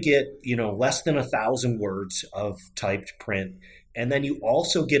you're going to get, less than 1,000 words of typed print. And then you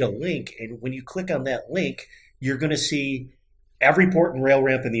also get a link. And when you click on that link, you're going to see every port and rail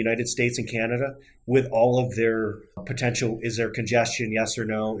ramp in the United States and Canada with all of their potential. Is there congestion? Yes or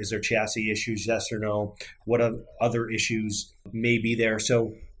no? Is there chassis issues? Yes or no? What other issues may be there?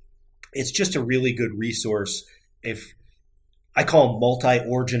 So it's just a really good resource. If I call them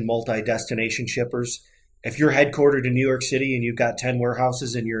multi-origin, multi-destination shippers. If you're headquartered in New York City and you've got 10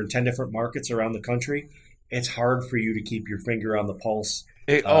 warehouses and you're in 10 different markets around the country, it's hard for you to keep your finger on the pulse.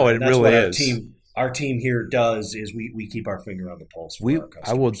 It really is. Our team here does is we keep our finger on the pulse for our customers.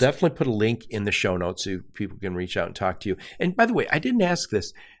 I will definitely put a link in the show notes so people can reach out and talk to you. And by the way, I didn't ask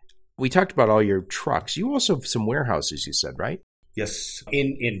this. We talked about all your trucks. You also have some warehouses, you said, right? Yes,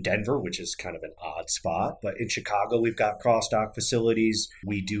 in Denver, which is kind of an odd spot. But in Chicago, we've got cross-dock facilities.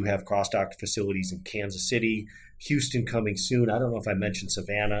 We do have cross-dock facilities in Kansas City, Houston coming soon. I don't know if I mentioned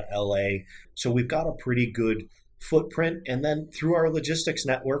Savannah, LA. So we've got a pretty good footprint. And then through our logistics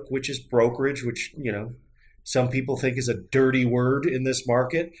network, which is brokerage, which, some people think is a dirty word in this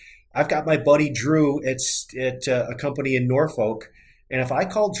market. I've got my buddy Drew at a company in Norfolk. And if I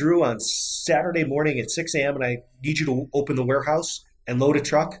call Drew on Saturday morning at 6 a.m. and I need you to open the warehouse and load a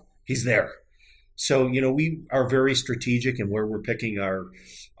truck, he's there. So, we are very strategic in where we're picking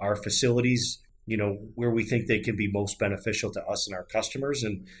our facilities, where we think they can be most beneficial to us and our customers.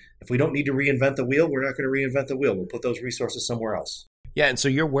 And if we don't need to reinvent the wheel, we're not going to reinvent the wheel. We'll put those resources somewhere else. Yeah. And so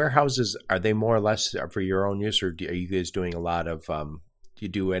your warehouses, are they more or less for your own use, or are you guys doing a lot of, do you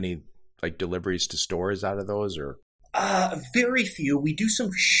do any like deliveries to stores out of those, or? Very few. We do some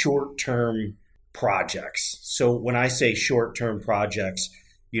short-term projects. So when I say short-term projects,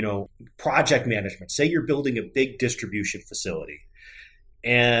 project management. Say you're building a big distribution facility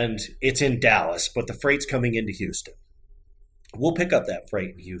and it's in Dallas, but the freight's coming into Houston. We'll pick up that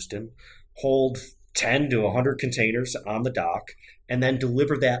freight in Houston, hold 10 to 100 containers on the dock, and then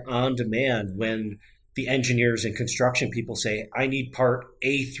deliver that on demand when the engineers and construction people say, I need part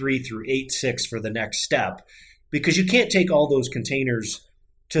A3 through A6 for the next step. Because you can't take all those containers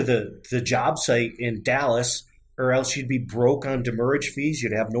to the job site in Dallas, or else you'd be broke on demurrage fees.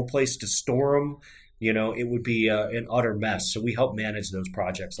 You'd have no place to store them. It would be an utter mess. So we help manage those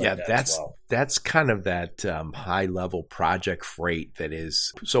projects like that as well. That's kind of that high-level project freight that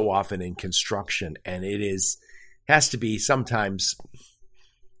is so often in construction. And has to be sometimes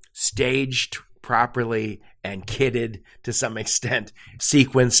staged properly and kitted to some extent,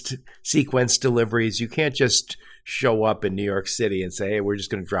 sequenced deliveries. You can't just show up in New York City and say, hey, we're just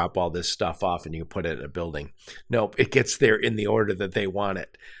going to drop all this stuff off and you put it in a building. Nope, it gets there in the order that they want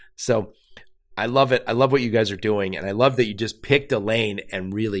it. So I love it. I love what you guys are doing. And I love that you just picked a lane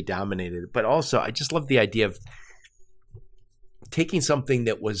and really dominated it. But also, I just love the idea of taking something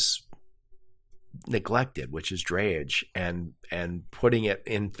that was neglected, which is drayage, and putting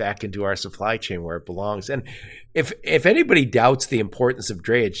it back into our supply chain where it belongs. And if anybody doubts the importance of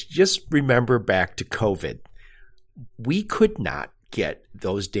drayage, just remember back to COVID. We could not get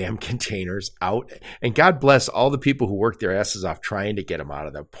those damn containers out, and God bless all the people who worked their asses off trying to get them out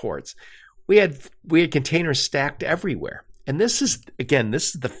of the ports. We had containers stacked everywhere, and this is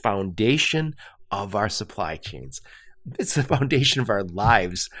the foundation of our supply chains. It's the foundation of our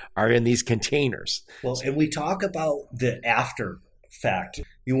lives are in these containers. Well, and we talk about the after fact.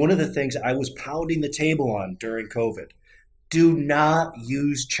 One of the things I was pounding the table on during COVID, do not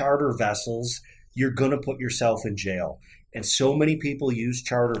use charter vessels. You're going to put yourself in jail. And so many people use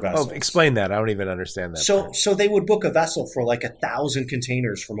charter vessels. Oh, explain that. I don't even understand that. So they would book a vessel for like 1,000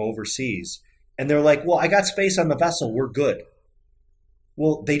 containers from overseas. And they're like, well, I got space on the vessel. We're good.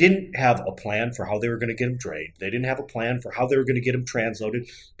 Well, they didn't have a plan for how they were going to get them drayed. They didn't have a plan for how they were going to get them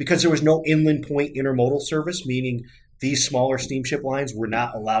transloaded because there was no inland point intermodal service, meaning these smaller steamship lines were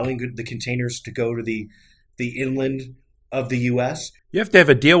not allowing the containers to go to the inland of the U.S. You have to have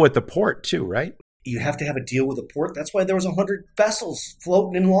a deal with the port too, right? You have to have a deal with the port. That's why there was 100 vessels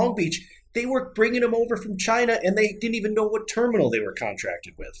floating in Long Beach. They were bringing them over from China, and they didn't even know what terminal they were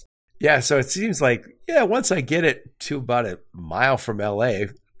contracted with. Yeah, so it seems like, once I get it to about a mile from LA,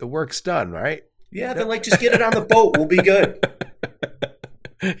 the work's done, right? Yeah, then just get it on the boat. We'll be good.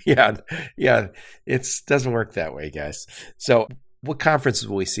 Yeah, it doesn't work that way, guys. So what conferences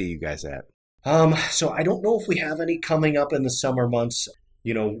will we see you guys at? So I don't know if we have any coming up in the summer months.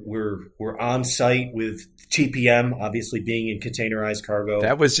 We're on site with TPM, obviously being in containerized cargo.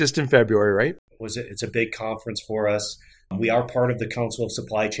 That was just in February, right? It's a big conference for us. We are part of the Council of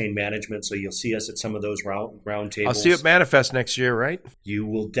Supply Chain Management, so you'll see us at some of those round tables. I'll see you at Manifest next year, right? You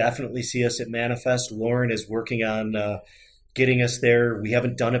will definitely see us at Manifest. Lauren is working on getting us there. We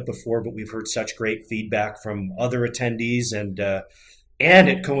haven't done it before, but we've heard such great feedback from other attendees, and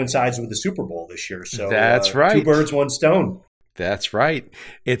it coincides with the Super Bowl this year. So that's right. 2 birds, 1 stone. That's right.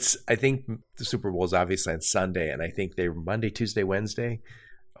 I think the Super Bowl is obviously on Sunday, and I think they're Monday, Tuesday, Wednesday.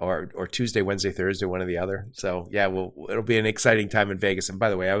 Or Tuesday, Wednesday, Thursday, one or the other. So, yeah, it'll be an exciting time in Vegas. And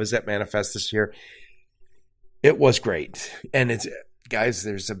by the way, I was at Manifest this year. It was great. And guys,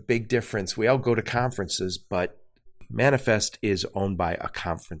 there's a big difference. We all go to conferences, but Manifest is owned by a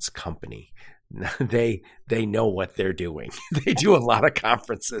conference company. They know what they're doing. They do a lot of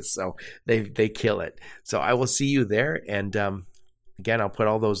conferences, so they kill it. So I will see you there. And again, I'll put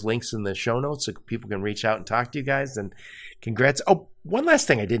all those links in the show notes so people can reach out and talk to you guys. And congrats. Oh, one last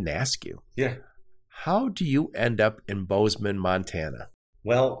thing I didn't ask you. Yeah. How do you end up in Bozeman, Montana?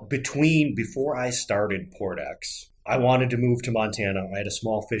 Well, before I started PortX, I wanted to move to Montana. I had a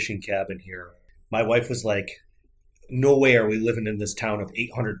small fishing cabin here. My wife was like, no way are we living in this town of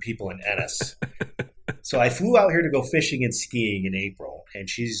 800 people in Ennis. So I flew out here to go fishing and skiing in April. And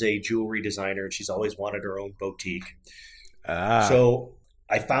she's a jewelry designer, and she's always wanted her own boutique. So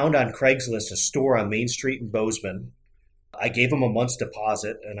I found on Craigslist a store on Main Street in Bozeman. I gave them a month's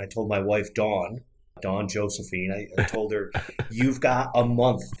deposit, and I told my wife, Dawn Josephine, I told her, you've got a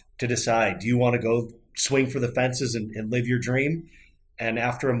month to decide. Do you want to go swing for the fences and live your dream? And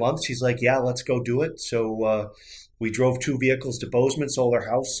after a month, she's like, yeah, let's go do it. So we drove 2 vehicles to Bozeman, sold our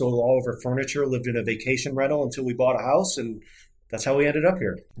house, sold all of our furniture, lived in a vacation rental until we bought a house, and that's how we ended up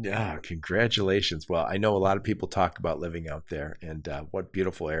here. Yeah, congratulations. Well, I know a lot of people talk about living out there, and what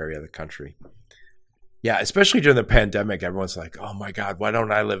beautiful area of the country. Yeah, especially during the pandemic, everyone's like, oh my God, why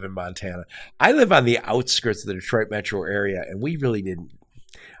don't I live in Montana? I live on the outskirts of the Detroit metro area, and we really didn't.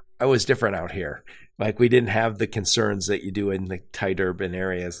 I was different out here. Like, we didn't have the concerns that you do in the tight urban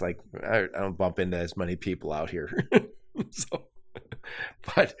areas. Like, I don't bump into as many people out here.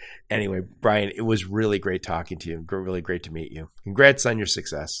 But anyway, Brian, it was really great talking to you. Really great to meet you. Congrats on your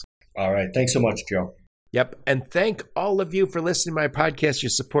success. All right. Thanks so much, Joe. Yep. And thank all of you for listening to my podcast. Your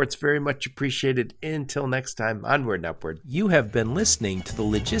support's very much appreciated. Until next time, onward and upward. You have been listening to the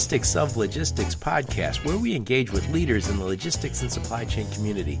Logistics of Logistics podcast, where we engage with leaders in the logistics and supply chain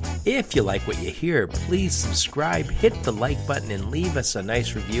community. If you like what you hear, please subscribe, hit the like button, and leave us a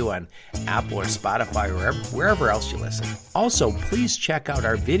nice review on Apple or Spotify or wherever else you listen. Also, please check out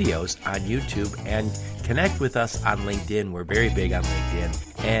our videos on YouTube and connect with us on LinkedIn. We're very big on LinkedIn.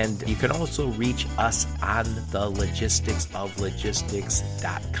 And you can also reach us on the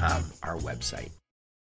logisticsoflogistics.com, our website.